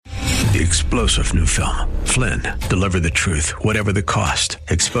The explosive new film, Flynn, deliver the truth, whatever the cost,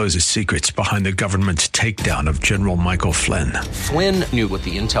 exposes secrets behind the government's takedown of General Michael Flynn. Flynn knew what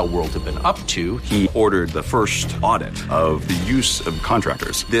the intel world had been up to. He ordered the first audit of the use of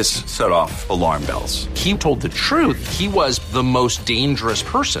contractors. This set off alarm bells. He told the truth. He was the most dangerous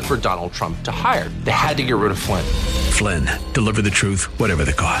person for Donald Trump to hire. They had to get rid of Flynn. Flynn, deliver the truth, whatever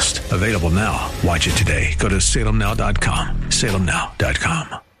the cost. Available now. Watch it today. Go to salemnow.com.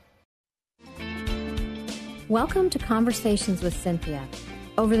 salemnow.com. Welcome to Conversations with Cynthia.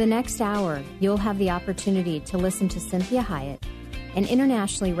 Over the next hour, you'll have the opportunity to listen to Cynthia Hiett, an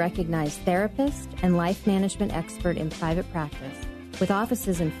internationally recognized therapist and life management expert in private practice, with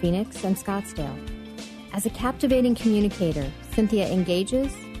offices in Phoenix and Scottsdale. As a captivating communicator, Cynthia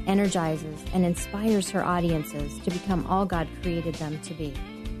engages, energizes, and inspires her audiences to become all God created them to be.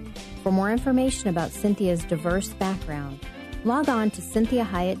 For more information about Cynthia's diverse background, log on to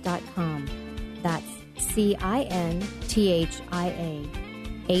CynthiaHiett.com. That's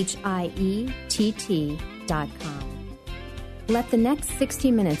CynthiaHiett.com. Let the next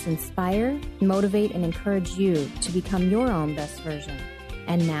 60 minutes inspire, motivate, and encourage you to become your own best version.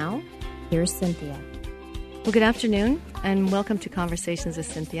 And now, here's Cynthia. Well, good afternoon, and welcome to Conversations with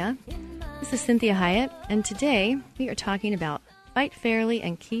Cynthia. This is Cynthia Hiett, and today we are talking about fight fairly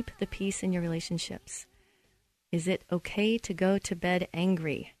and keep the peace in your relationships. Is it okay to go to bed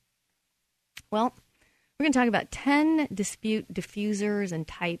angry? Well, we're going to talk about 10 dispute diffusers and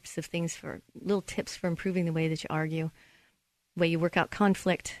types of things, for little tips for improving the way that you argue, the way you work out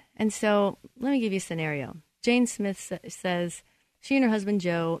conflict. And so let me give you a scenario. Jane Smith says she and her husband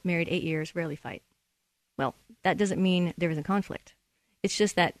Joe, married 8 years, rarely fight. Well, that doesn't mean there isn't conflict. It's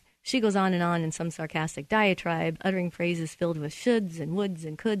just that she goes on in some sarcastic diatribe, uttering phrases filled with shoulds and woulds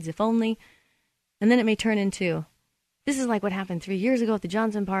and coulds, if only. And then it may turn into, this is like what happened 3 years ago at the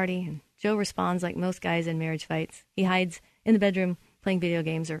Johnson party. And Joe responds like most guys in marriage fights. He hides in the bedroom playing video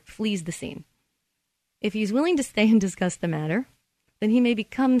games or flees the scene. If he's willing to stay and discuss the matter, then he may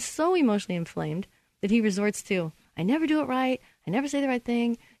become so emotionally inflamed that he resorts to, I never do it right. I never say the right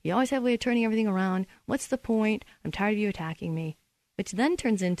thing. You always have a way of turning everything around. What's the point? I'm tired of you attacking me. Which then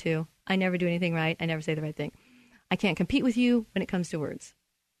turns into, I never do anything right. I never say the right thing. I can't compete with you when it comes to words.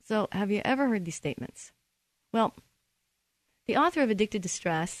 So have you ever heard these statements? Well, the author of Addicted to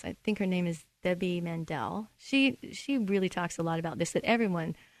Stress, I think her name is Debbie Mandel, she really talks a lot about this, that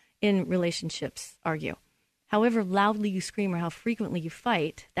everyone in relationships argue. However loudly you scream or how frequently you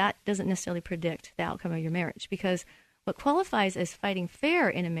fight, that doesn't necessarily predict the outcome of your marriage, because what qualifies as fighting fair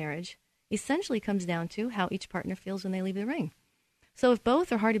in a marriage essentially comes down to how each partner feels when they leave the ring. So if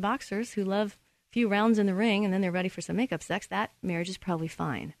both are hardy boxers who love a few rounds in the ring and then they're ready for some makeup sex, that marriage is probably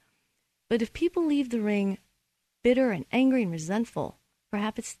fine. But if people leave the ring bitter and angry and resentful,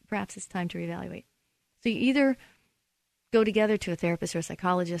 perhaps it's time to reevaluate. So you either go together to a therapist or a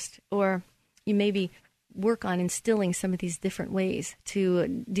psychologist, or you maybe work on instilling some of these different ways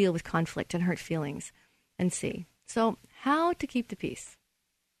to deal with conflict and hurt feelings and see. So how to keep the peace?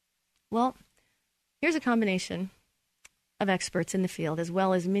 Well, here's a combination of experts in the field, as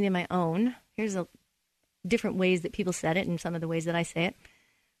well as many of my own. Here's different ways that people said it and some of the ways that I say it.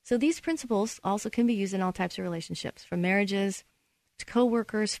 So these principles also can be used in all types of relationships, from marriages to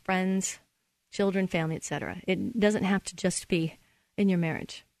coworkers, friends, children, family, etc. It doesn't have to just be in your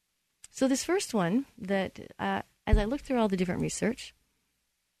marriage. So this first one, that as I look through all the different research,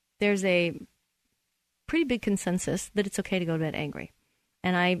 there's a pretty big consensus that it's okay to go to bed angry.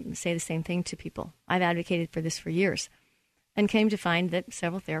 And I say the same thing to people. I've advocated for this for years and came to find that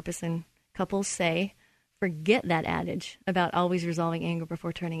several therapists and couples say, forget that adage about always resolving anger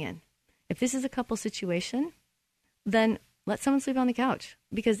before turning in. If this is a couple situation, then let someone sleep on the couch,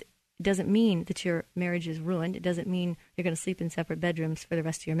 because it doesn't mean that your marriage is ruined. It doesn't mean you're going to sleep in separate bedrooms for the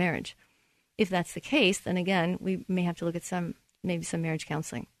rest of your marriage. If that's the case, then again, we may have to look at maybe some marriage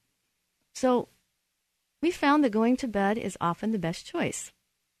counseling. So we found that going to bed is often the best choice.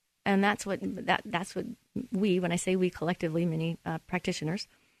 And that's what we, when I say we collectively, many practitioners,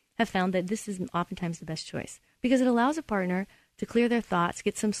 have found that this is oftentimes the best choice, because it allows a partner to clear their thoughts,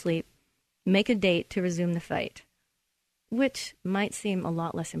 get some sleep, make a date to resume the fight, which might seem a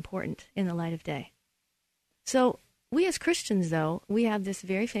lot less important in the light of day. So we as Christians, though, we have this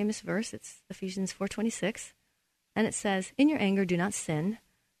very famous verse. It's Ephesians 4:26, and it says, in your anger, do not sin.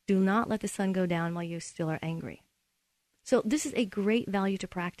 Do not let the sun go down while you still are angry. So this is a great value to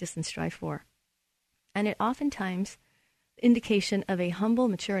practice and strive for. And it oftentimes indication of a humble,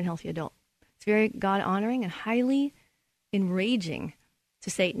 mature, and healthy adult. It's very God-honoring and highly enraging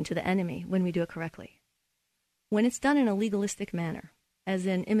to Satan, to the enemy, when we do it correctly. When it's done in a legalistic manner, as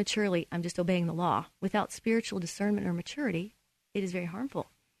in immaturely, I'm just obeying the law. Without spiritual discernment or maturity, it is very harmful.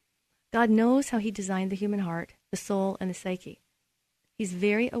 God knows how he designed the human heart, the soul, and the psyche. He's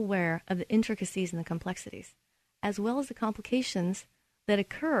very aware of the intricacies and the complexities, as well as the complications that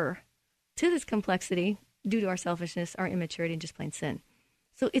occur to this complexity due to our selfishness, our immaturity, and just plain sin.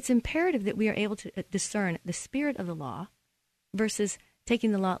 So it's imperative that we are able to discern the spirit of the law versus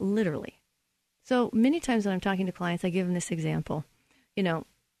taking the law literally. So many times when I'm talking to clients, I give them this example.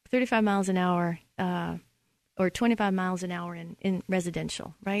 35 miles an hour or 25 miles an hour in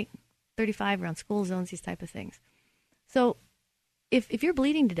residential, right? 35 around school zones, these type of things. So if you're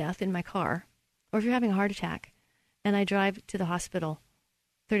bleeding to death in my car, or if you're having a heart attack, and I drive to the hospital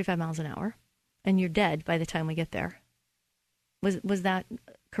 35 miles an hour, and you're dead by the time we get there, was that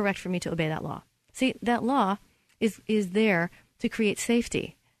correct for me to obey that law? See, that law is there to create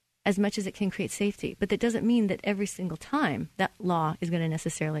safety as much as it can create safety. But that doesn't mean that every single time that law is going to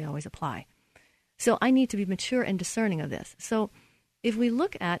necessarily always apply. So I need to be mature and discerning of this. So if we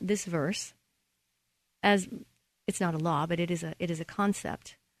look at this verse as it's not a law, but it is a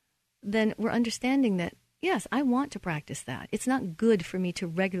concept, then we're understanding that, yes, I want to practice that. It's not good for me to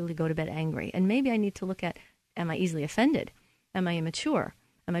regularly go to bed angry. And maybe I need to look at, am I easily offended? Am I immature?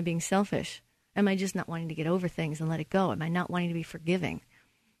 Am I being selfish? Am I just not wanting to get over things and let it go? Am I not wanting to be forgiving?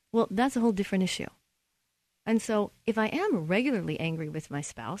 Well, that's a whole different issue. And so if I am regularly angry with my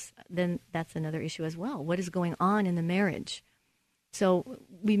spouse, then that's another issue as well. What is going on in the marriage? So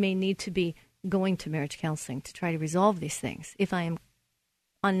we may need to be going to marriage counseling to try to resolve these things if I am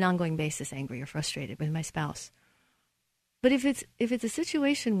on an ongoing basis angry or frustrated with my spouse. But if it's a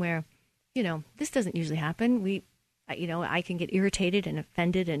situation where, this doesn't usually happen, I can get irritated and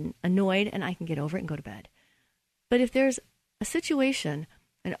offended and annoyed, and I can get over it and go to bed. But if there's a situation,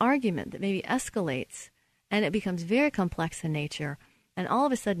 an argument that maybe escalates and it becomes very complex in nature, and all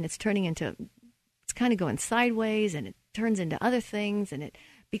of a sudden it's kind of going sideways, and it turns into other things, and it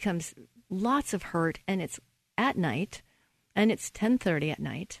becomes lots of hurt, and it's at night, and it's 10:30 at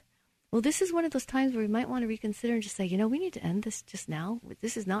night. Well, this is one of those times where we might want to reconsider and just say, we need to end this just now.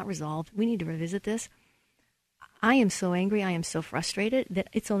 This is not resolved. We need to revisit this. I am so angry, I am so frustrated that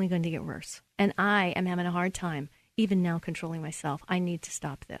it's only going to get worse. And I am having a hard time even now controlling myself. I need to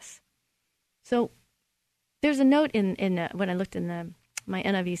stop this. So there's a note in when I looked in my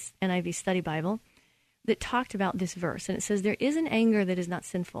NIV study Bible that talked about this verse. And it says, there is an anger that is not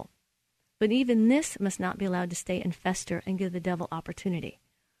sinful, but even this must not be allowed to stay and fester and give the devil opportunity.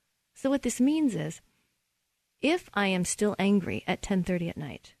 So what this means is, if I am still angry at 10:30 at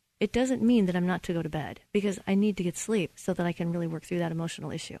night, it doesn't mean that I'm not to go to bed, because I need to get sleep so that I can really work through that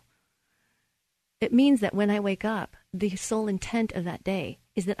emotional issue. It means that when I wake up, the sole intent of that day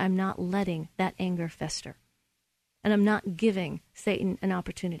is that I'm not letting that anger fester, and I'm not giving Satan an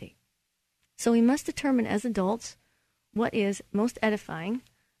opportunity. So we must determine as adults what is most edifying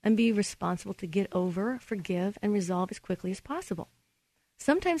and be responsible to get over, forgive, and resolve as quickly as possible.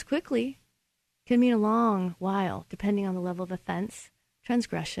 Sometimes quickly can mean a long while, depending on the level of offense,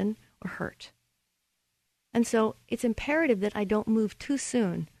 transgression, or hurt. And so it's imperative that I don't move too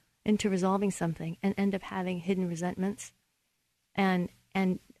soon into resolving something and end up having hidden resentments and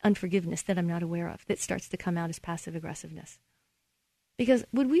unforgiveness that I'm not aware of, that starts to come out as passive aggressiveness. Because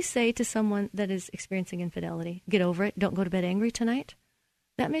would we say to someone that is experiencing infidelity, get over it, don't go to bed angry tonight?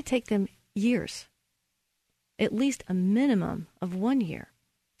 That may take them years, at least a minimum of 1 year,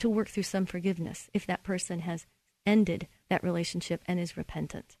 to work through some forgiveness if that person has ended that relationship and is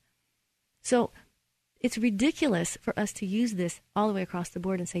repentant. So it's ridiculous for us to use this all the way across the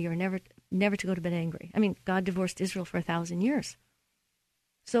board and say you're never to go to bed angry. I mean, God divorced Israel for 1,000 years.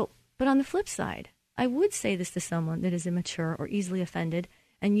 So, but on the flip side, I would say this to someone that is immature or easily offended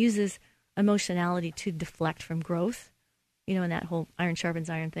and uses emotionality to deflect from growth, in that whole iron sharpens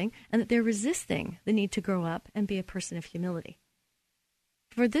iron thing, and that they're resisting the need to grow up and be a person of humility.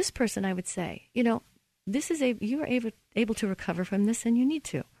 For this person, I would say, you are able to recover from this, and you need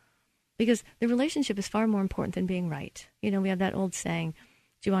to. Because the relationship is far more important than being right. We have that old saying,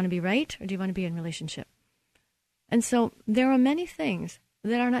 do you want to be right or do you want to be in a relationship? And so there are many things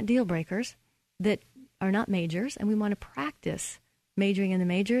that are not deal breakers, that are not majors, and we want to practice majoring in the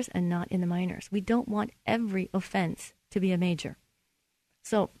majors and not in the minors. We don't want every offense to be a major.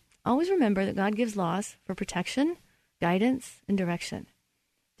 So always remember that God gives laws for protection, guidance, and direction.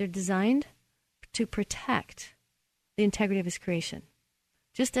 They're designed to protect the integrity of his creation.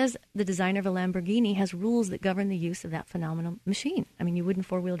 Just as the designer of a Lamborghini has rules that govern the use of that phenomenal machine. I mean, you wouldn't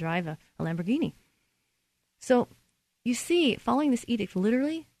four-wheel drive a Lamborghini. So, you see, following this edict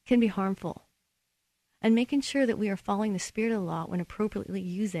literally can be harmful. and making sure that we are following the spirit of the law when appropriately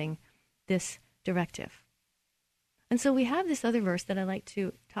using this directive. And so we have this other verse that I like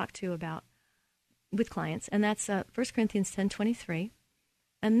to talk to about with clients, and that's 1 Corinthians 10:23.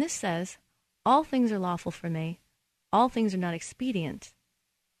 And this says, all things are lawful for me, all things are not expedient,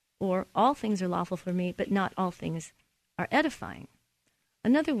 or all things are lawful for me, but not all things are edifying.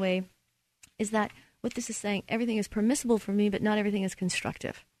 Another way is that what this is saying, everything is permissible for me, but not everything is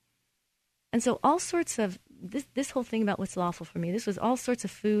constructive. And so all sorts of, this whole thing about what's lawful for me, this was all sorts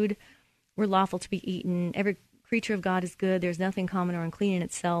of food were lawful to be eaten. Every creature of God is good. There's nothing common or unclean in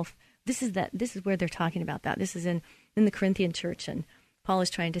itself. This is where they're talking about that. This is in the Corinthian church, and Paul is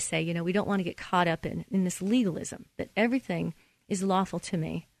trying to say, we don't want to get caught up in this legalism, that everything is lawful to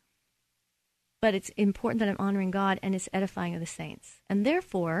me, but it's important that I'm honoring God and it's edifying of the saints. And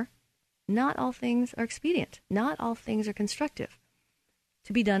therefore, not all things are expedient. Not all things are constructive,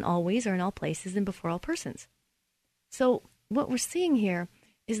 to be done always or in all places and before all persons. So what we're seeing here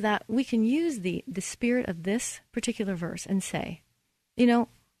is that we can use the spirit of this particular verse and say,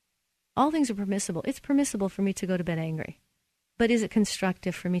 all things are permissible. It's permissible for me to go to bed angry, but is it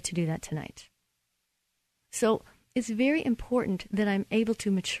constructive for me to do that tonight? So it's very important that I'm able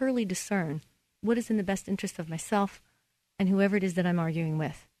to maturely discern what is in the best interest of myself and whoever it is that I'm arguing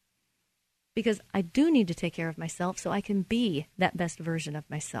with. Because I do need to take care of myself so I can be that best version of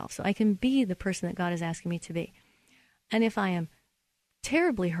myself, so I can be the person that God is asking me to be. And if I am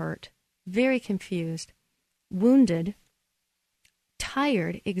terribly hurt, very confused, wounded,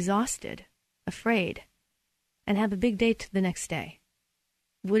 tired, exhausted, afraid, and have a big day to the next day,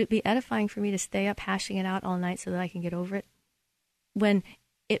 would it be edifying for me to stay up hashing it out all night so that I can get over it, when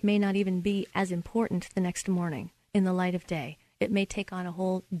it may not even be as important the next morning in the light of day? It may take on a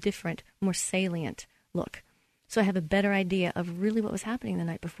whole different, more salient look. So I have a better idea of really what was happening the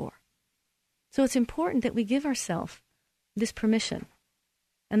night before. So it's important that we give ourselves this permission,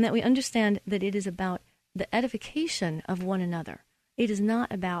 and that we understand that it is about the edification of one another. It is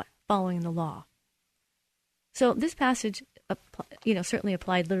not about following the law. So this passage, certainly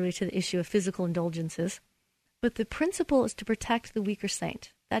applied literally to the issue of physical indulgences, but the principle is to protect the weaker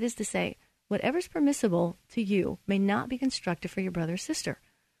saint. That is to say, whatever's permissible to you may not be constructive for your brother or sister.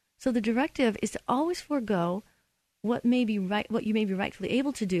 So the directive is to always forego what you may be rightfully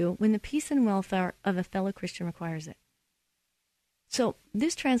able to do when the peace and welfare of a fellow Christian requires it. So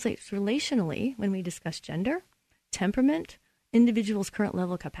this translates relationally when we discuss gender, temperament, individuals' current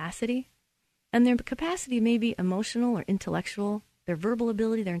level of capacity, and their capacity may be emotional or intellectual, their verbal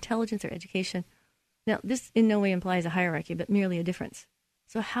ability, their intelligence, their education. Now, this in no way implies a hierarchy, but merely a difference.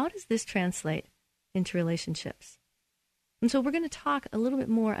 So how does this translate into relationships? And so we're going to talk a little bit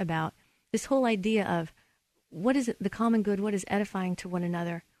more about this whole idea of what is the common good, what is edifying to one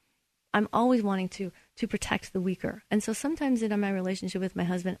another. I'm always wanting to protect the weaker. And so sometimes in my relationship with my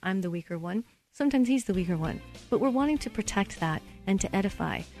husband, I'm the weaker one. Sometimes he's the weaker one. But we're wanting to protect that and to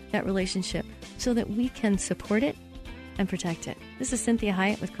edify that relationship so that we can support it and protect it. This is Cynthia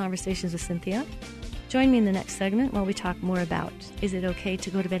Hiett with Conversations with Cynthia. Join me in the next segment while we talk more about, is it okay to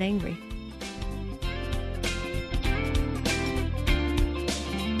go to bed angry?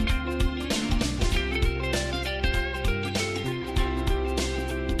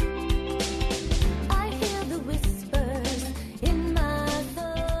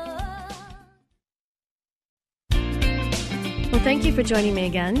 Well, thank you for joining me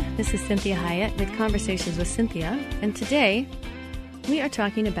again. This is Cynthia Hiett with Conversations with Cynthia. And today we are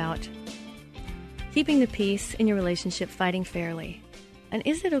talking about keeping the peace in your relationship, fighting fairly. And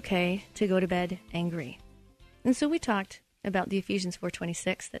is it okay to go to bed angry? And so we talked about the Ephesians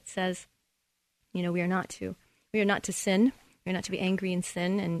 4:26 that says, we are not to sin. We are not to be angry and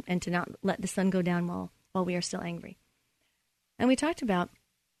sin and to not let the sun go down while we are still angry. And we talked about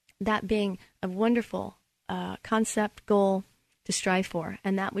that being a wonderful concept, goal to strive for.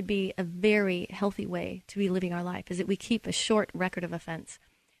 And that would be a very healthy way to be living our life, is that we keep a short record of offense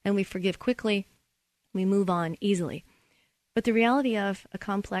and we forgive quickly. We move on easily. But the reality of a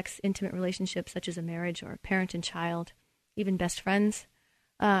complex, intimate relationship, such as a marriage or a parent and child, even best friends,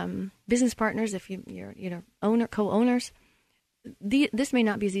 business partners, if you're co-owners, this may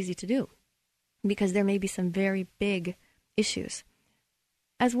not be as easy to do because there may be some very big issues.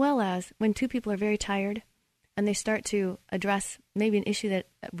 As well as when two people are very tired and they start to address maybe an issue that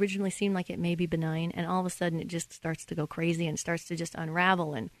originally seemed like it may be benign, and all of a sudden it just starts to go crazy and starts to just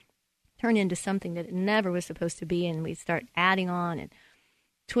unravel and turn into something that it never was supposed to be, and we start adding on and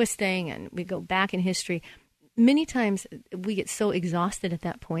twisting, and we go back in history. Many times we get so exhausted at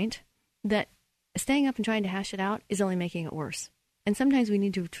that point that staying up and trying to hash it out is only making it worse. And sometimes we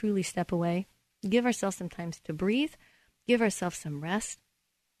need to truly step away Give ourselves some time to breathe. Give ourselves some rest,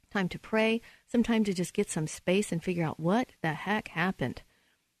 time to pray, some time to just get some space and figure out what the heck happened.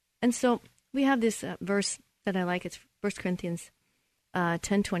 And so we have this verse that I like. It's 1 Corinthians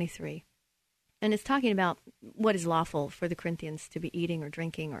 10:23. And it's talking about what is lawful for the Corinthians to be eating or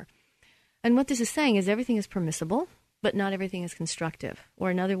drinking. And what this is saying is everything is permissible, but not everything is constructive. Or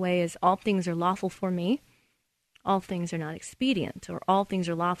another way is all things are lawful for me, all things are not expedient, or all things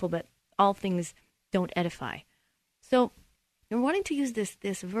are lawful, but all things don't edify. So we're wanting to use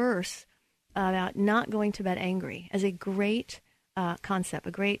this verse about not going to bed angry as a great concept,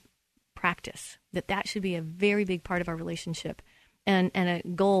 a great practice, that should be a very big part of our relationship and a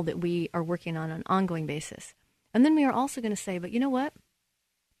goal that we are working on an ongoing basis. And then we are also going to say, but you know what?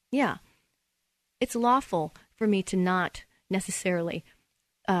 Yeah, it's lawful for me to not necessarily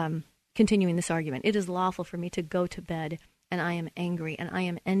continuing this argument. It is lawful for me to go to bed and I am angry and I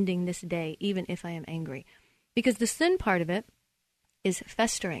am ending this day even if I am angry. Because the sin part of it is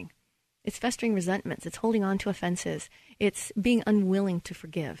festering. It's festering resentments. It's holding on to offenses. It's being unwilling to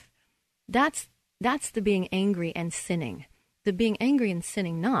forgive. That's the being angry and sinning. The being angry and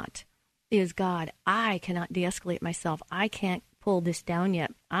sinning not is, God, I cannot de-escalate myself. I can't pull this down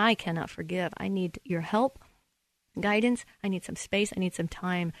yet. I cannot forgive. I need your help, guidance. I need some space. I need some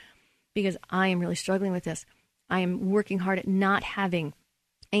time because I am really struggling with this. I am working hard at not having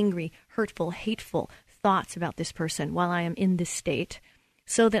angry, hurtful, hateful thoughts about this person while I am in this state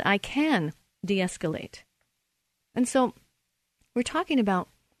so that I can de-escalate. And so we're talking about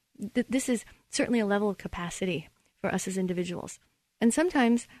this is certainly a level of capacity for us as individuals. And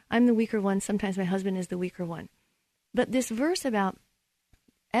sometimes I'm the weaker one. Sometimes my husband is the weaker one. But this verse about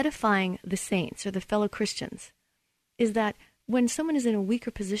edifying the saints or the fellow Christians is that when someone is in a weaker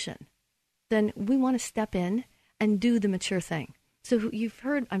position, then we want to step in and do the mature thing. So you've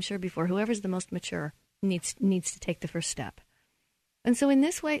heard, I'm sure before, whoever's the most mature needs to take the first step. And so in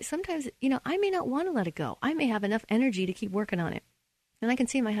this way, sometimes, I may not want to let it go. I may have enough energy to keep working on it. And I can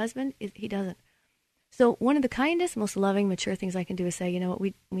see my husband, he doesn't. So one of the kindest, most loving, mature things I can do is say, you know what,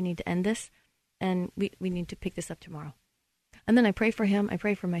 we need to end this, and we need to pick this up tomorrow. And then I pray for him, I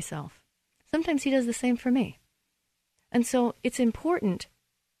pray for myself. Sometimes he does the same for me. And so it's important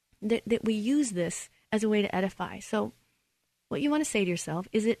that we use this as a way to edify. So what you want to say to yourself,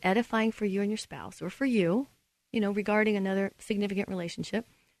 is it edifying for you and your spouse, or for you, regarding another significant relationship,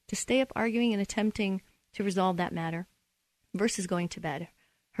 to stay up arguing and attempting to resolve that matter versus going to bed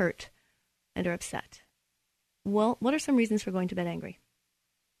hurt and are upset? Well, what are some reasons for going to bed angry?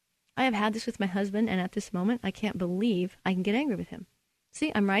 I have had this with my husband, and at this moment, I can't believe I can get angry with him.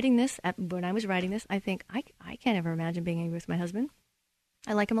 See, I'm writing this. When I was writing this, I think, I can't ever imagine being angry with my husband.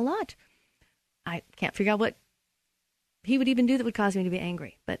 I like him a lot. I can't figure out what he would even do that would cause me to be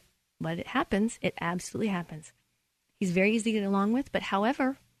angry. But when it happens, it absolutely happens. He's very easy to get along with, but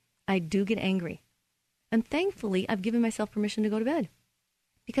however, I do get angry. And thankfully, I've given myself permission to go to bed.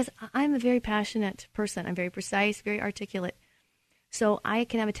 Because I'm a very passionate person. I'm very precise, very articulate. So I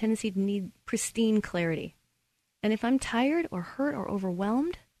can have a tendency to need pristine clarity. And if I'm tired or hurt or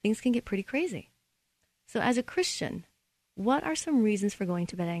overwhelmed, things can get pretty crazy. So as a Christian, what are some reasons for going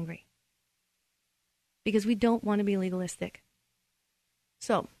to bed angry? Because we don't want to be legalistic.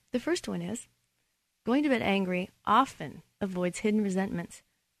 So the first one is, going to bed angry often avoids hidden resentments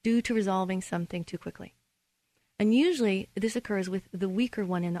due to resolving something too quickly. And usually this occurs with the weaker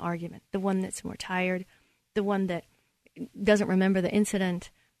one in the argument, the one that's more tired, the one that doesn't remember the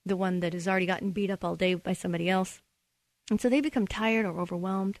incident, the one that has already gotten beat up all day by somebody else. And so they become tired or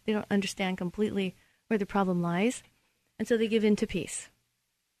overwhelmed. They don't understand completely where the problem lies. And so they give in to peace.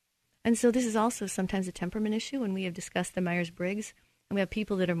 And so this is also sometimes a temperament issue, and we have discussed the Myers-Briggs. And we have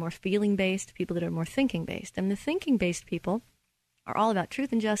people that are more feeling-based, people that are more thinking-based. And the thinking-based people are all about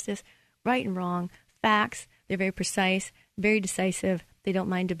truth and justice, right and wrong, facts. They're very precise, very decisive. They don't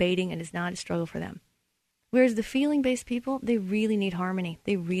mind debating, and it's not a struggle for them. Whereas the feeling-based people, they really need harmony.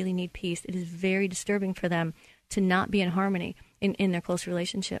 They really need peace. It is very disturbing for them to not be in harmony in their close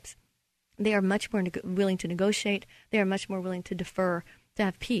relationships. They are much more willing to negotiate. They are much more willing to defer, to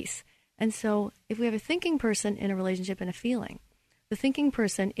have peace. And so if we have a thinking person in a relationship and a feeling, the thinking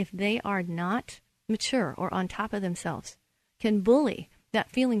person, if they are not mature or on top of themselves, can bully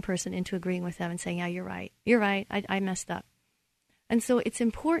that feeling person into agreeing with them and saying, yeah, you're right, I messed up. And so it's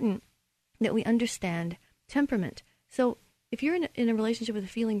important that we understand temperament. So if you're in a relationship with a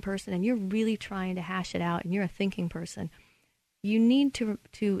feeling person and you're really trying to hash it out and you're a thinking person, you need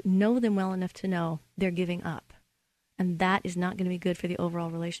to know them well enough to know they're giving up. And that is not going to be good for the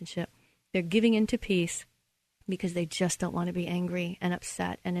overall relationship. They're giving into peace because they just don't want to be angry and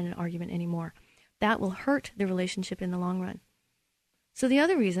upset and in an argument anymore. that will hurt the relationship in the long run. So the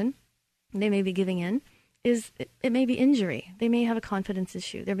other reason they may be giving in is it may be injury. They may have a confidence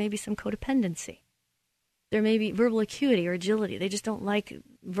issue. There may be some codependency. There may be verbal acuity or agility. They just don't like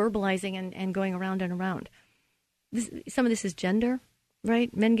verbalizing and going around and around. Some of this is gender,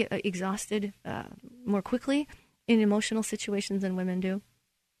 right? Men get exhausted more quickly in emotional situations than women do.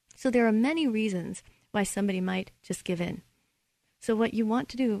 So there are many reasons why somebody might just give in. So what you want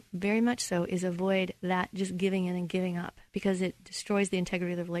to do very much so is avoid that just giving in and giving up, because it destroys the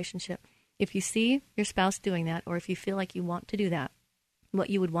integrity of the relationship. If you see your spouse doing that, or if you feel like you want to do that,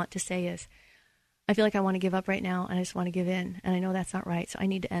 what you would want to say is, I feel like I want to give up right now and I just want to give in. And I know that's not right. So I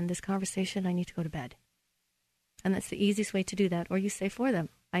need to end this conversation. I need to go to bed. And that's the easiest way to do that. Or you say for them,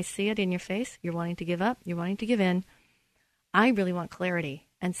 I see it in your face. You're wanting to give up. You're wanting to give in. I really want clarity.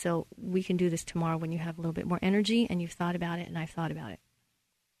 And so we can do this tomorrow when you have a little bit more energy and you've thought about it and I've thought about it.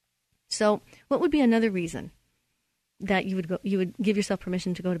 So what would be another reason that you would give yourself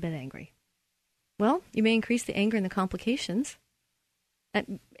permission to go to bed angry? Well, you may increase the anger and the complications.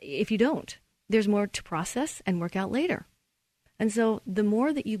 If you don't, there's more to process and work out later. And so the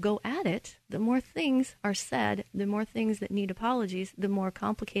more that you go at it, the more things are said, the more things that need apologies, the more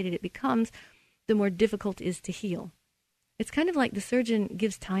complicated it becomes, the more difficult it is to heal. It's kind of like the surgeon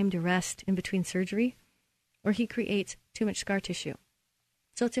gives time to rest in between surgery, or he creates too much scar tissue.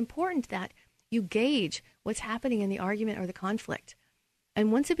 So it's important that you gauge what's happening in the argument or the conflict.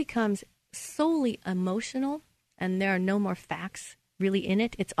 And once it becomes solely emotional and there are no more facts really in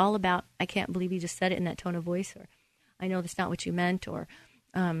it, it's all about, I can't believe you just said it in that tone of voice, or I know that's not what you meant, or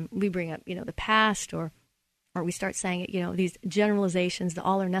we bring up, the past, or we start saying it, these generalizations, the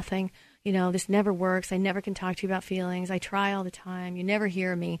all or nothing, this never works. I never can talk to you about feelings. I try all the time. You never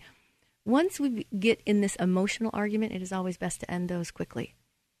hear me. Once we get in this emotional argument, it is always best to end those quickly,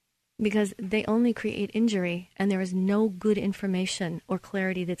 because they only create injury and there is no good information or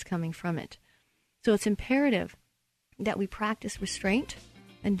clarity that's coming from it. So it's imperative that we practice restraint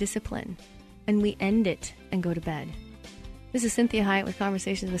and discipline, and we end it and go to bed. This is Cynthia Hiett with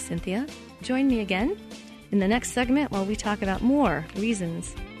Conversations with Cynthia. Join me again in the next segment while we talk about more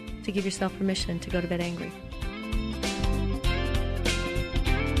reasons to give yourself permission to go to bed angry.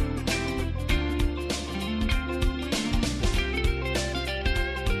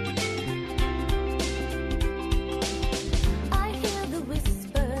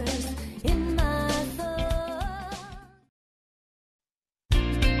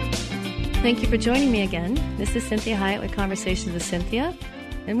 Thank you for joining me again. This is Cynthia Hiett with Conversations with Cynthia,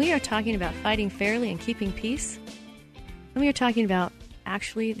 and we are talking about fighting fairly and keeping peace. And we are talking about,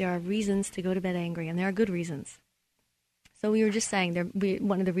 actually, there are reasons to go to bed angry, and there are good reasons. So we were just saying,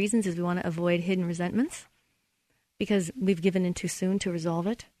 one of the reasons is we want to avoid hidden resentments because we've given in too soon to resolve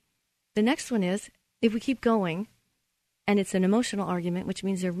it. The next one is, if we keep going, and it's an emotional argument, which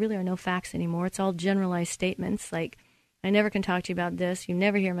means there really are no facts anymore. It's all generalized statements like, I never can talk to you about this. You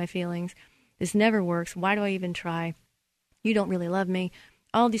never hear my feelings. This never works. Why do I even try? You don't really love me.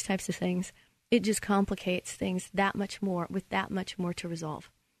 All these types of things. It just complicates things that much more with that much more to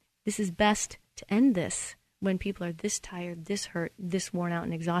resolve. This is best to end this when people are this tired, this hurt, this worn out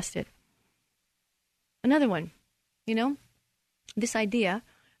and exhausted. Another one, this idea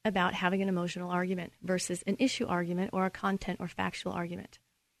about having an emotional argument versus an issue argument or a content or factual argument.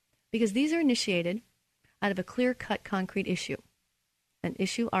 Because these are initiated out of a clear-cut concrete issue. An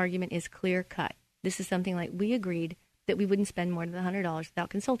issue argument is clear-cut. This is something like, we agreed that we wouldn't spend more than $100 without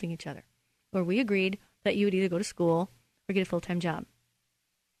consulting each other. Or we agreed that you would either go to school or get a full-time job.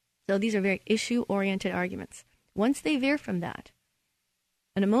 So these are very issue-oriented arguments. Once they veer from that,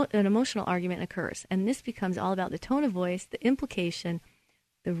 an emotional argument occurs. And this becomes all about the tone of voice, the implication,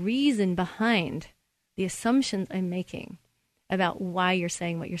 the reason behind the assumptions I'm making about why you're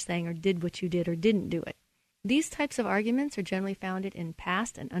saying what you're saying or did what you did or didn't do it. These types of arguments are generally founded in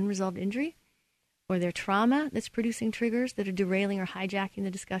past and unresolved injury, or they're trauma that's producing triggers that are derailing or hijacking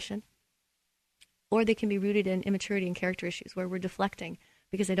the discussion, or they can be rooted in immaturity and character issues where we're deflecting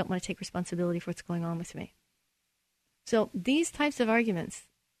because I don't want to take responsibility for what's going on with me. So these types of arguments,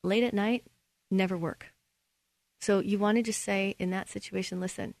 late at night, never work. So you want to just say in that situation,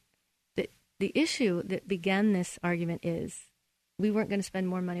 listen, the issue that began this argument is we weren't going to spend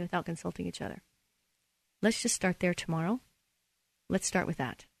more money without consulting each other. Let's just start there tomorrow. Let's start with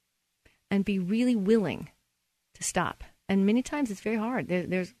that. And be really willing to stop. And many times it's very hard.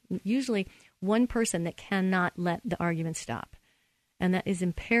 There's usually one person that cannot let the argument stop. And that is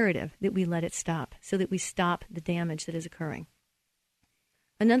imperative that we let it stop so that we stop the damage that is occurring.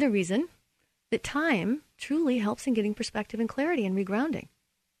 Another reason that time truly helps in getting perspective and clarity and regrounding.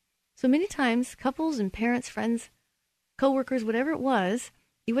 So many times, couples and parents, friends, coworkers, whatever it was,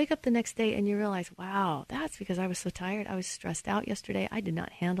 you wake up the next day and you realize, wow, that's because I was so tired. I was stressed out yesterday. I did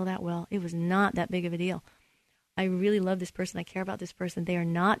not handle that well. It was not that big of a deal. I really love this person. I care about this person. They are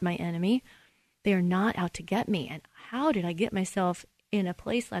not my enemy. They are not out to get me. And how did I get myself in a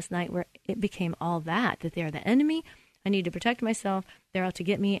place last night where it became all that they are the enemy? I need to protect myself. They're out to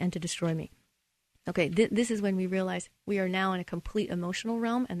get me and to destroy me. Okay, this is when we realize we are now in a complete emotional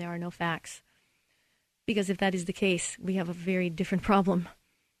realm and there are no facts. Because if that is the case, we have a very different problem.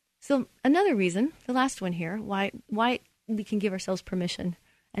 So another reason, the last one here, why we can give ourselves permission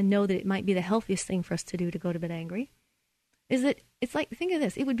and know that it might be the healthiest thing for us to do to go to bed angry, is that it's like, think of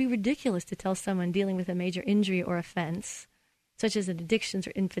this, it would be ridiculous to tell someone dealing with a major injury or offense, such as an addiction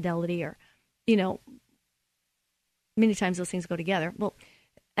or infidelity or, many times those things go together. Well,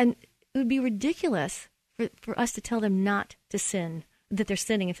 and it would be ridiculous for us to tell them not to sin, that they're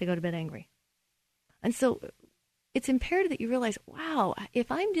sinning if they go to bed angry. And so it's imperative that you realize, wow,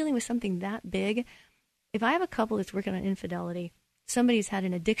 if I'm dealing with something that big, if I have a couple that's working on infidelity, somebody's had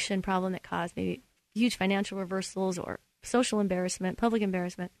an addiction problem that caused maybe huge financial reversals or social embarrassment, public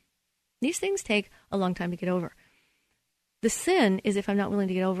embarrassment, these things take a long time to get over. The sin is if I'm not willing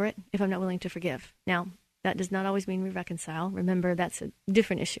to get over it, if I'm not willing to forgive. Now, that does not always mean we reconcile. Remember, that's a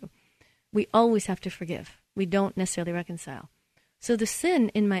different issue. We always have to forgive. We don't necessarily reconcile. So the sin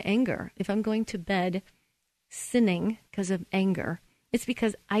in my anger, if I'm going to bed sinning because of anger, it's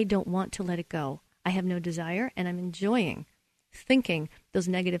because I don't want to let it go. I have no desire, and I'm enjoying thinking those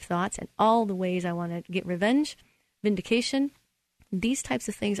negative thoughts and all the ways I want to get revenge, vindication. These types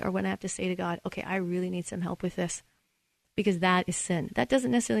of things are when I have to say to God, okay, I really need some help with this, because that is sin. That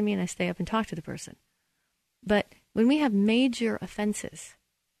doesn't necessarily mean I stay up and talk to the person. But when we have major offenses,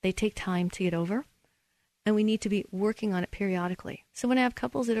 they take time to get over, and we need to be working on it periodically. So when I have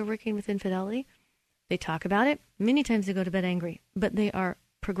couples that are working with infidelity, they talk about it. Many times they go to bed angry, but they are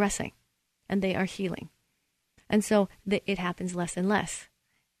progressing, and they are healing. And so it happens less and less.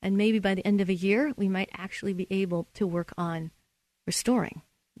 And maybe by the end of a year, we might actually be able to work on restoring,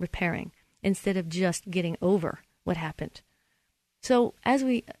 repairing, instead of just getting over what happened. So as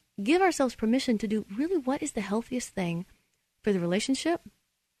we give ourselves permission to do really what is the healthiest thing for the relationship,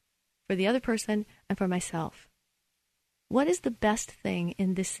 for the other person, and for myself. What is the best thing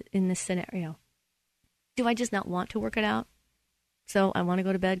in this scenario? Do I just not want to work it out? So I want to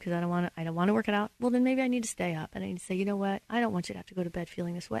go to bed because I don't want to work it out. Well, then maybe I need to stay up and I need to say, you know what? I don't want you to have to go to bed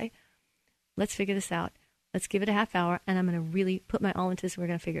feeling this way. Let's figure this out. Let's give it a half hour, and I'm going to really put my all into this, and we're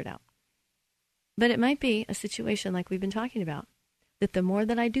going to figure it out. But it might be a situation like we've been talking about, that the more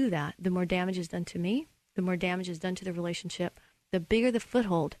that I do that, the more damage is done to me, the more damage is done to the relationship, the bigger the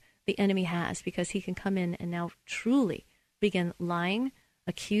foothold the enemy has, because he can come in and now truly begin lying,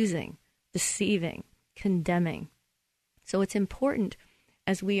 accusing, deceiving, condemning. So it's important,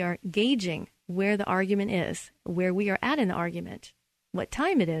 as we are gauging where the argument is, where we are at in the argument, what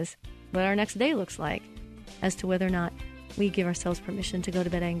time it is, what our next day looks like, as to whether or not we give ourselves permission to go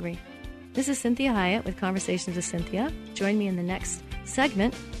to bed angry. This is Cynthia Hiett with Conversations with Cynthia. Join me in the next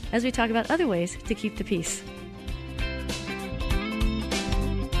segment as we talk about other ways to keep the peace.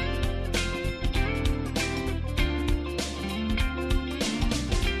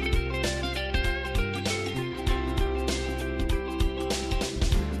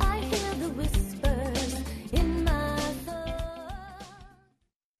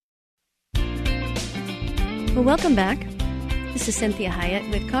 Well, welcome back. This is Cynthia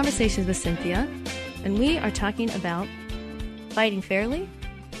Hiett with Conversations with Cynthia, and we are talking about fighting fairly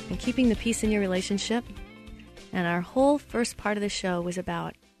and keeping the peace in your relationship. And our whole first part of the show was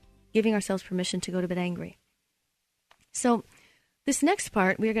about giving ourselves permission to go to bed angry. So this next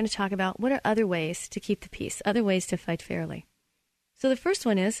part, we are going to talk about what are other ways to keep the peace, other ways to fight fairly. So the first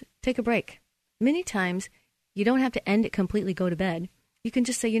one is take a break. Many times, you don't have to end it completely, go to bed. You can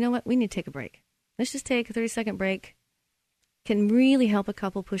just say, you know what, we need to take a break. Let's just take a 30-second break. Can really help a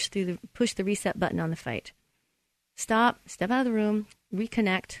couple push the reset button on the fight. Stop, step out of the room,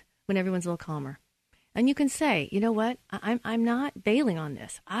 reconnect when everyone's a little calmer. And you can say, you know what, I'm not bailing on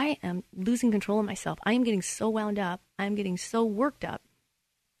this. I am losing control of myself. I am getting so wound up. I'm getting so worked up.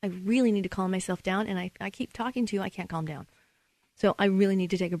 I really need to calm myself down, and I keep talking to you. I can't calm down. So I really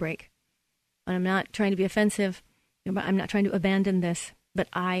need to take a break. And I'm not trying to be offensive. I'm not trying to abandon this, but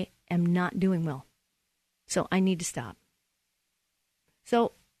I am not doing well. So I need to stop.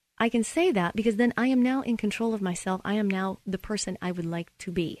 So I can say that because then I am now in control of myself. I am now the person I would like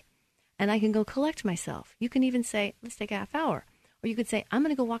to be. And I can go collect myself. You can even say, let's take a half hour. Or you could say, I'm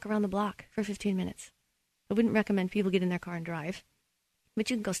going to go walk around the block for 15 minutes. I wouldn't recommend people get in their car and drive. But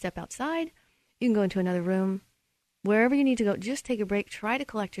you can go step outside. You can go into another room. Wherever you need to go, just take a break. Try to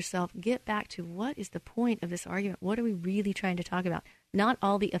collect yourself. Get back to what is the point of this argument? What are we really trying to talk about? Not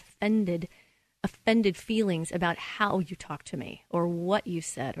all the offended feelings about how you talk to me or what you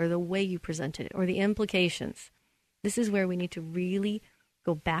said or the way you presented it or the implications. This is where we need to really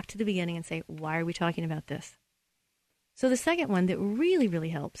go back to the beginning and say, why are we talking about this? So the second one that really, really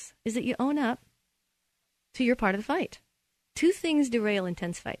helps is that you own up to your part of the fight. Two things derail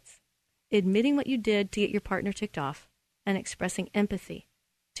intense fights: admitting what you did to get your partner ticked off and expressing empathy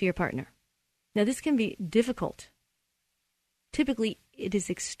to your partner. Now, this can be difficult. Typically, it is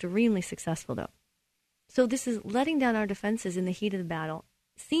extremely successful, though. So this is letting down our defenses in the heat of the battle.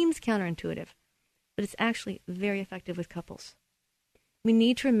 Seems counterintuitive, but it's actually very effective with couples. We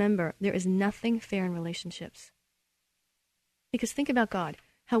need to remember there is nothing fair in relationships. Because think about God,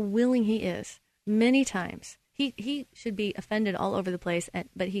 how willing he is. Many times, he should be offended all over the place,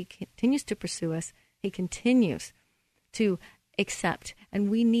 but he continues to pursue us. He continues to accept, and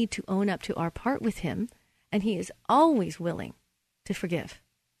we need to own up to our part with him, and he is always willing to forgive.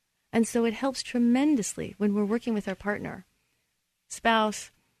 And so it helps tremendously when we're working with our partner, spouse,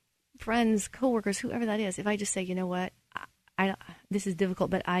 friends, coworkers, whoever that is. If I just say, you know what, this is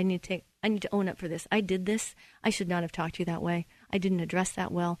difficult, but I need to own up for this. I did this. I should not have talked to you that way. I didn't address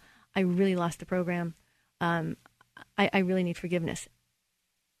that well. I really lost the program. I really need forgiveness.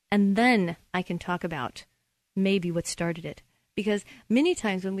 And then I can talk about maybe what started it. Because many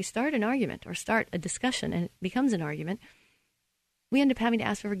times when we start an argument or start a discussion and it becomes an argument, we end up having to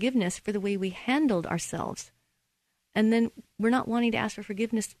ask for forgiveness for the way we handled ourselves. And then we're not wanting to ask for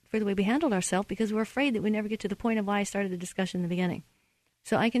forgiveness for the way we handled ourselves because we're afraid that we never get to the point of why I started the discussion in the beginning.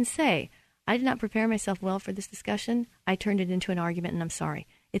 So I can say, I did not prepare myself well for this discussion. I turned it into an argument, and I'm sorry.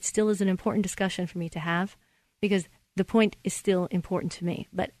 It still is an important discussion for me to have because the point is still important to me.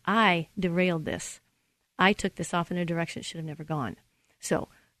 But I derailed this. I took this off in a direction it should have never gone. So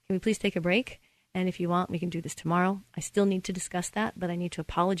can we please take a break? And if you want, we can do this tomorrow. I still need to discuss that, but I need to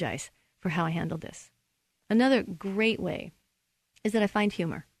apologize for how I handled this. Another great way is that I find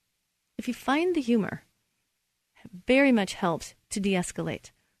humor. If you find the humor, it very much helps to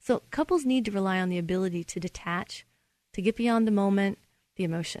de-escalate. So couples need to rely on the ability to detach, to get beyond the moment, the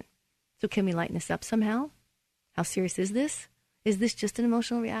emotion. So can we lighten this up somehow? How serious is this? Is this just an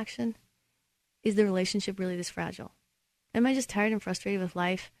emotional reaction? Is the relationship really this fragile? Am I just tired and frustrated with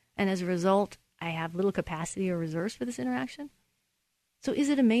life, and as a result, I have little capacity or reserves for this interaction? So is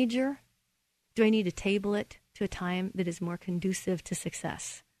it a major? Do I need to table it to a time that is more conducive to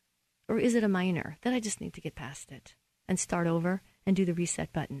success? Or is it a minor that I just need to get past it and start over and do the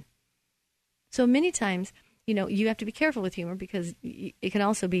reset button? So many times, you have to be careful with humor because it can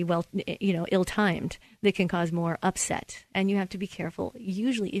also be, ill-timed that can cause more upset. And you have to be careful.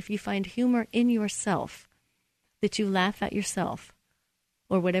 Usually, if you find humor in yourself, that you laugh at yourself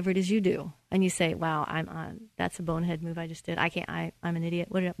or whatever it is you do, and you say, wow, that's a bonehead move I just did. I'm an idiot.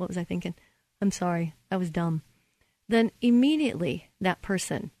 What was I thinking? I'm sorry, I was dumb. Then immediately that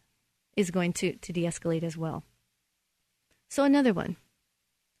person is going to de-escalate as well. So another one,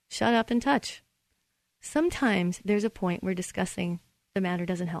 shut up and touch. Sometimes there's a point where discussing the matter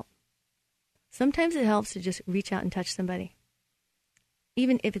doesn't help. Sometimes it helps to just reach out and touch somebody.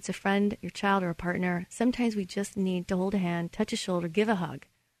 Even if it's a friend, your child, or a partner, sometimes we just need to hold a hand, touch a shoulder, give a hug.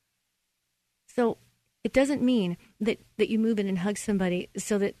 So it doesn't mean that you move in and hug somebody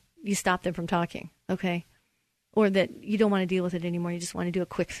so that you stop them from talking, okay? Or that you don't want to deal with it anymore, you just want to do a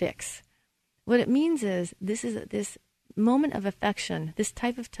quick fix. What it means is this moment of affection, this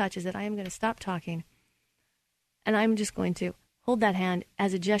type of touch is that I am going to stop talking and I'm just going to hold that hand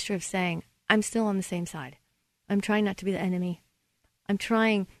as a gesture of saying, I'm still on the same side. I'm trying not to be the enemy. I'm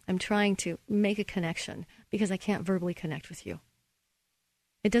trying to make a connection because I can't verbally connect with you.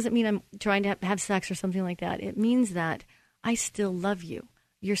 It doesn't mean I'm trying to have sex or something like that. It means that I still love you.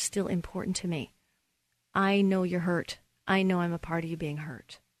 You're still important to me. I know you're hurt. I know I'm a part of you being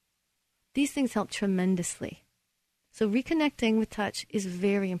hurt. These things help tremendously. So reconnecting with touch is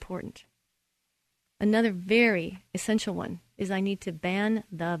very important. Another very essential one is I need to ban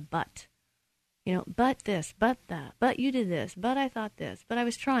the but. But this, but that, but you did this, but I thought this, but I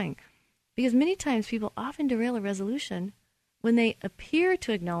was trying. Because many times people often derail a resolution when they appear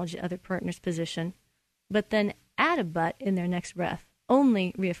to acknowledge the other partner's position, but then add a but in their next breath,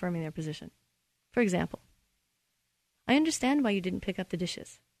 only reaffirming their position. For example, I understand why you didn't pick up the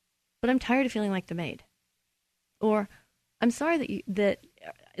dishes, but I'm tired of feeling like the maid. Or, I'm sorry that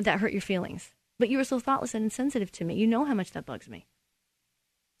hurt your feelings, but you were so thoughtless and insensitive to me. You know how much that bugs me.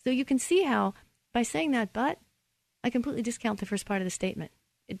 So you can see how, by saying that but, I completely discount the first part of the statement,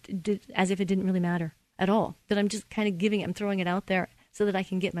 as if it didn't really matter at all. That I'm just kind of I'm throwing it out there so that I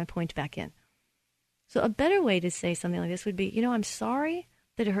can get my point back in. So a better way to say something like this would be, I'm sorry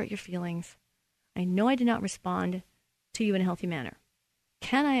that it hurt your feelings. I know I did not respond to you in a healthy manner.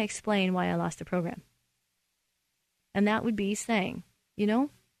 Can I explain why I lost the program? And that would be saying,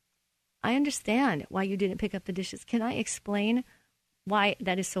 I understand why you didn't pick up the dishes. Can I explain why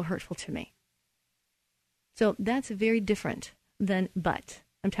that is so hurtful to me? So that's very different than, but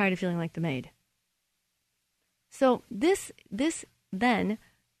I'm tired of feeling like the maid. So this then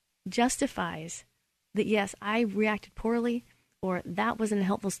justifies that, yes, I reacted poorly, or that wasn't a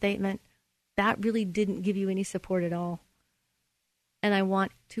helpful statement. That really didn't give you any support at all. And I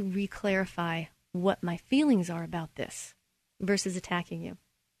want to re-clarify what my feelings are about this versus attacking you.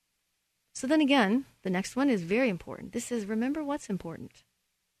 So then again, the next one is very important. This is, remember what's important.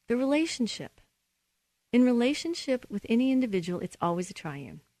 The relationship. In relationship with any individual, it's always a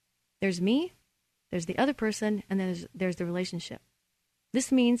triune. There's me, there's the other person, and then there's the relationship.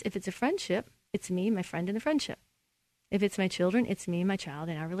 This means if it's a friendship, it's me, my friend, and the friendship. If it's my children, it's me, my child,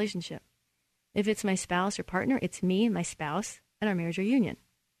 and our relationship. If it's my spouse or partner, it's me, my spouse, and our marriage or union.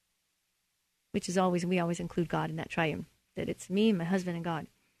 Which is we always include God in that triune. That it's me, my husband, and God.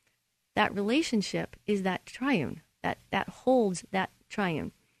 That relationship is that triune. That holds that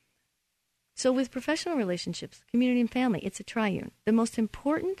triune. So with professional relationships, community and family, it's a triune. The most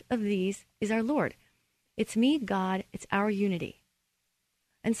important of these is our Lord. It's me, God, it's our unity.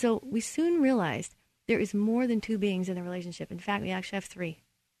 And so we soon realized there is more than two beings in the relationship. In fact, we actually have three.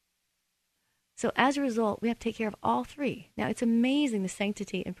 So as a result, we have to take care of all three. Now, it's amazing the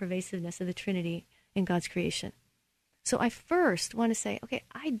sanctity and pervasiveness of the Trinity in God's creation. So I first want to say, okay,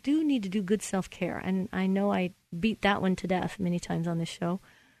 I do need to do good self-care. And I know I beat that one to death many times on this show.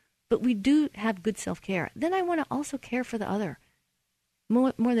 But we do have good self-care. Then I want to also care for the other.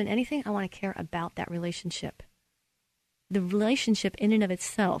 More than anything, I want to care about that relationship. The relationship in and of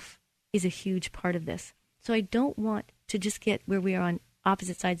itself is a huge part of this. So I don't want to just get where we are on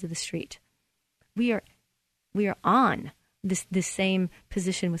opposite sides of the street. We are on this same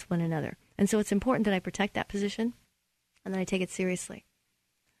position with one another. And so it's important that I protect that position and that I take it seriously.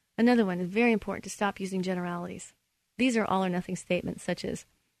 Another one is very important to stop using generalities. These are all or nothing statements such as,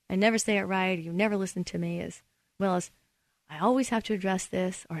 I never say it right, or you never listen to me, as well as, I always have to address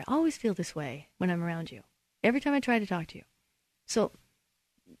this, or I always feel this way when I'm around you. Every time I try to talk to you. So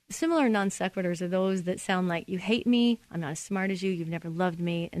similar non sequiturs are those that sound like, you hate me, I'm not as smart as you, you've never loved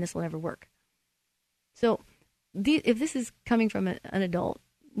me, and this will never work. So if this is coming from an adult,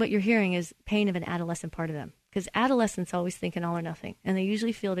 what you're hearing is pain of an adolescent part of them. Because adolescents always think in all or nothing, and they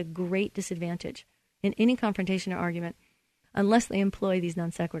usually feel at a great disadvantage in any confrontation or argument unless they employ these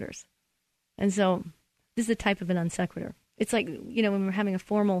non sequiturs. And so this is a type of a non sequitur. It's like, when we're having a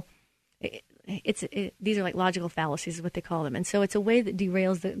formal, these are like logical fallacies is what they call them. And so it's a way that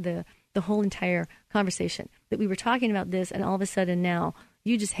derails the whole entire conversation. That we were talking about this, and all of a sudden now,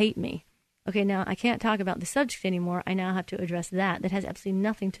 you just hate me. Okay, now I can't talk about the subject anymore. I now have to address that has absolutely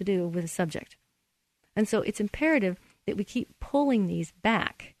nothing to do with the subject. And so it's imperative that we keep pulling these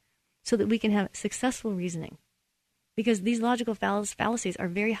back so that we can have successful reasoning. Because these logical fallacies are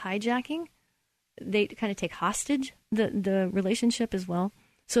very hijacking. They kind of take hostage the relationship as well.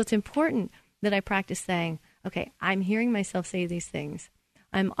 So it's important that I practice saying, okay, I'm hearing myself say these things.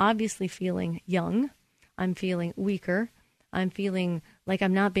 I'm obviously feeling young. I'm feeling weaker. I'm feeling like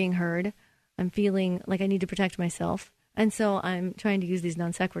I'm not being heard. I'm feeling like I need to protect myself. And so I'm trying to use these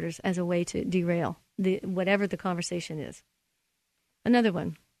non sequiturs as a way to derail whatever the conversation is. Another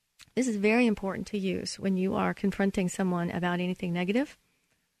one. This is very important to use when you are confronting someone about anything negative.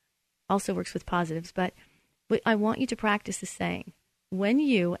 Also works with positives, but what I want you to practice is saying, when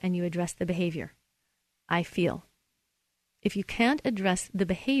you address the behavior, I feel. If you can't address the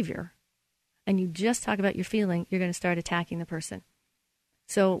behavior and you just talk about your feeling, you're going to start attacking the person.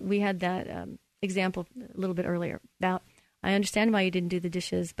 So we had that example a little bit earlier about, I understand why you didn't do the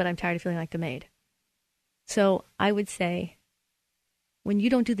dishes, but I'm tired of feeling like the maid. So I would say, when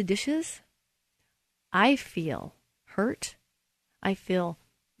you don't do the dishes, I feel hurt. I feel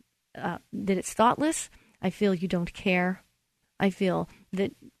that it's thoughtless. I feel you don't care. I feel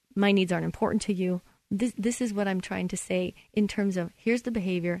that my needs aren't important to you. This is what I'm trying to say in terms of, here's the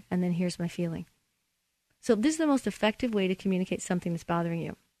behavior, and then here's my feeling. So this is the most effective way to communicate something that's bothering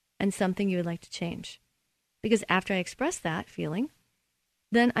you and something you would like to change. Because after I express that feeling,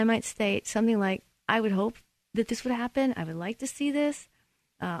 then I might state something like, I would hope that this would happen. I would like to see this.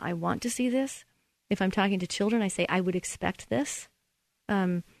 I want to see this. If I'm talking to children, I say, I would expect this.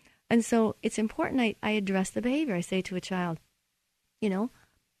 And And so it's important I address the behavior. I say to a child,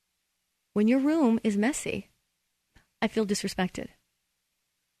 when your room is messy, I feel disrespected.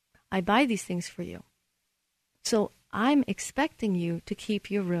 I buy these things for you. So I'm expecting you to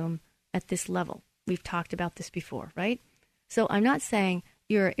keep your room at this level. We've talked about this before, right? So I'm not saying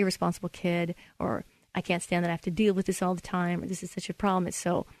you're an irresponsible kid, or I can't stand that I have to deal with this all the time, or this is such a problem, it's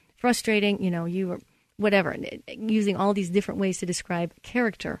so frustrating, you are whatever, using all these different ways to describe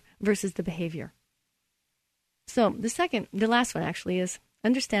character versus the behavior. So the last one actually is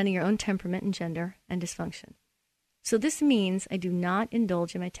understanding your own temperament and gender and dysfunction. So this means I do not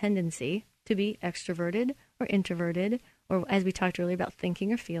indulge in my tendency to be extroverted or introverted, or as we talked earlier about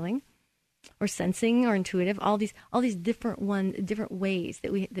thinking or feeling, or sensing or intuitive, all these different ways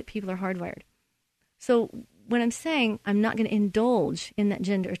that people are hardwired. So when I'm saying I'm not going to indulge in that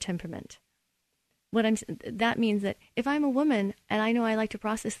gender or temperament, that means that if I'm a woman and I know I like to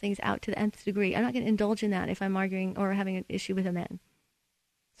process things out to the nth degree, I'm not going to indulge in that if I'm arguing or having an issue with a man.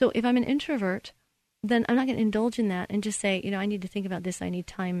 So if I'm an introvert, then I'm not going to indulge in that and just say, I need to think about this. I need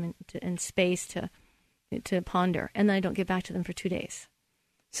time and space to ponder, and then I don't get back to them for 2 days.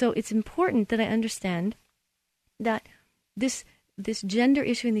 So it's important that I understand that this gender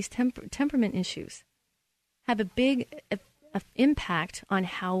issue and these temperament issues have a big impact on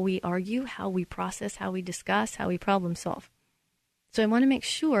how we argue, how we process, how we discuss, how we problem solve. So I want to make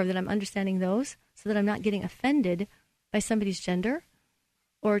sure that I'm understanding those so that I'm not getting offended by somebody's gender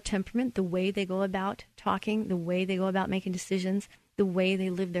or temperament, the way they go about talking, the way they go about making decisions, the way they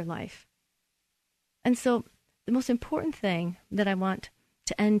live their life. And so the most important thing that I want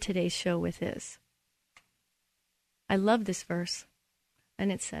to end today's show with is, I love this verse,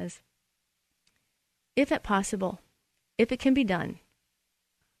 and it says, if at possible, if it can be done,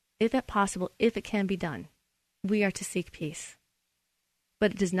 if at possible, if it can be done, we are to seek peace.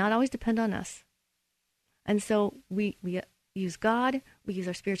 But it does not always depend on us. And so we use God, we use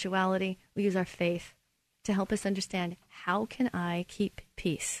our spirituality, we use our faith to help us understand, how can I keep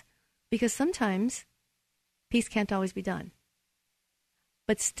peace? Because sometimes peace can't always be done.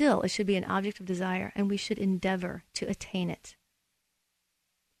 But still, it should be an object of desire, and we should endeavor to attain it.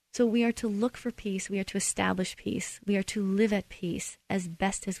 So we are to look for peace, we are to establish peace, we are to live at peace as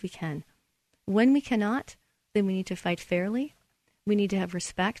best as we can. When we cannot, then we need to fight fairly, we need to have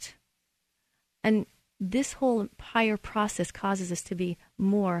respect, and this whole entire process causes us to be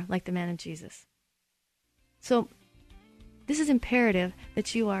more like the man of Jesus. So this is imperative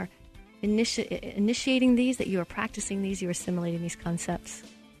that you are initiating these, that you are practicing these, you are assimilating these concepts.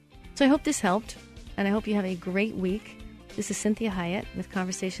 So I hope this helped, and I hope you have a great week. This is Cynthia Hiett with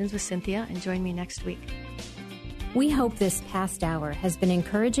Conversations with Cynthia, and join me next week. We hope this past hour has been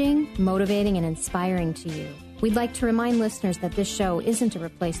encouraging, motivating, and inspiring to you. We'd like to remind listeners that this show isn't a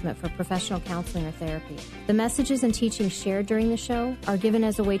replacement for professional counseling or therapy. The messages and teachings shared during the show are given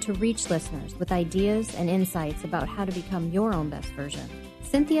as a way to reach listeners with ideas and insights about how to become your own best version.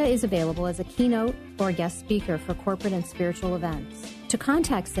 Cynthia is available as a keynote or guest speaker for corporate and spiritual events. To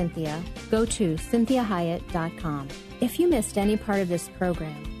contact Cynthia, go to CynthiaHiett.com. If you missed any part of this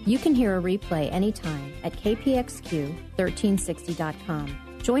program, you can hear a replay anytime at kpxq1360.com.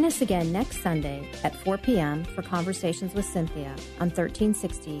 Join us again next Sunday at 4 p.m. for Conversations with Cynthia on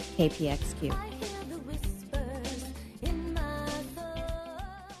 1360 KPXQ.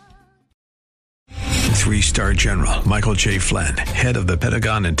 3-star General Michael J. Flynn, head of the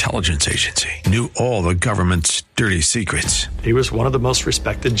Pentagon Intelligence Agency, knew all the government's dirty secrets. He was one of the most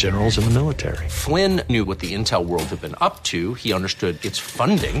respected generals in the military. Flynn knew what the intel world had been up to. He understood its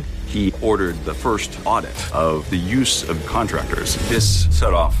funding. He ordered the first audit of the use of contractors. This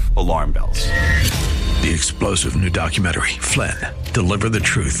set off alarm bells. The explosive new documentary, Flynn, Deliver the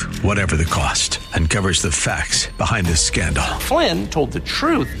Truth, Whatever the Cost, uncovers the facts behind this scandal. Flynn told the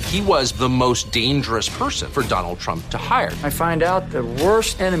truth. He was the most dangerous person for Donald Trump to hire. I find out the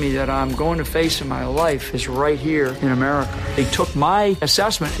worst enemy that I'm going to face in my life is right here in America. They took my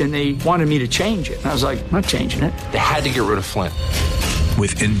assessment and they wanted me to change it. And I was like, I'm not changing it. They had to get rid of Flynn.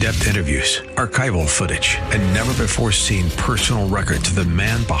 With in-depth interviews, archival footage, and never-before-seen personal records of the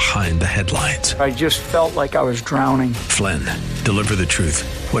man behind the headlines. I just felt like I was drowning. Flynn, Deliver the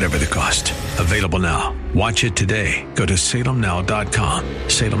Truth, Whatever the Cost. Available now. Watch it today. Go to salemnow.com.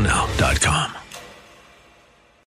 salemnow.com.